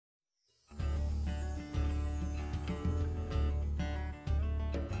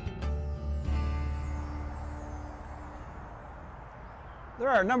There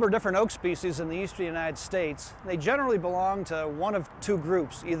are a number of different oak species in the eastern United States. They generally belong to one of two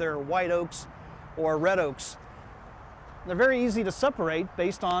groups, either white oaks or red oaks. They're very easy to separate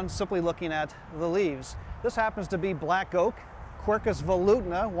based on simply looking at the leaves. This happens to be black oak, Quercus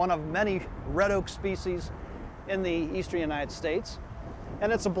volutna, one of many red oak species in the eastern United States.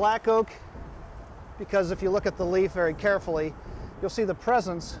 And it's a black oak because if you look at the leaf very carefully, you'll see the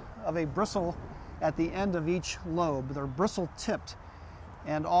presence of a bristle at the end of each lobe. They're bristle-tipped,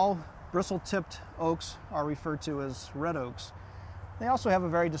 and all bristle-tipped oaks are referred to as red oaks. They also have a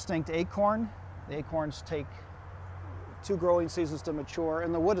very distinct acorn. The acorns take 2 growing seasons to mature,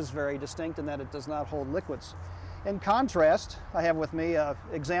 and the wood is very distinct in that it does not hold liquids. In contrast, I have with me an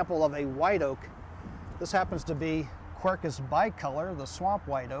example of a white oak. This happens to be Quercus bicolor, the swamp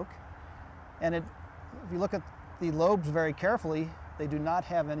white oak. And if you look at the lobes very carefully, they do not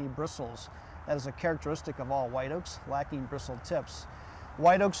have any bristles. That is a characteristic of all white oaks, lacking bristle tips.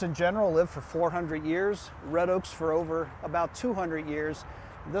 White oaks in general live for 400 years, red oaks for over about 200 years.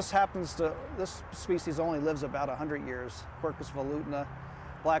 This species only lives about 100 years, Quercus volutna,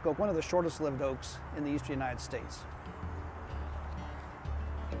 black oak, one of the shortest lived oaks in the eastern United States.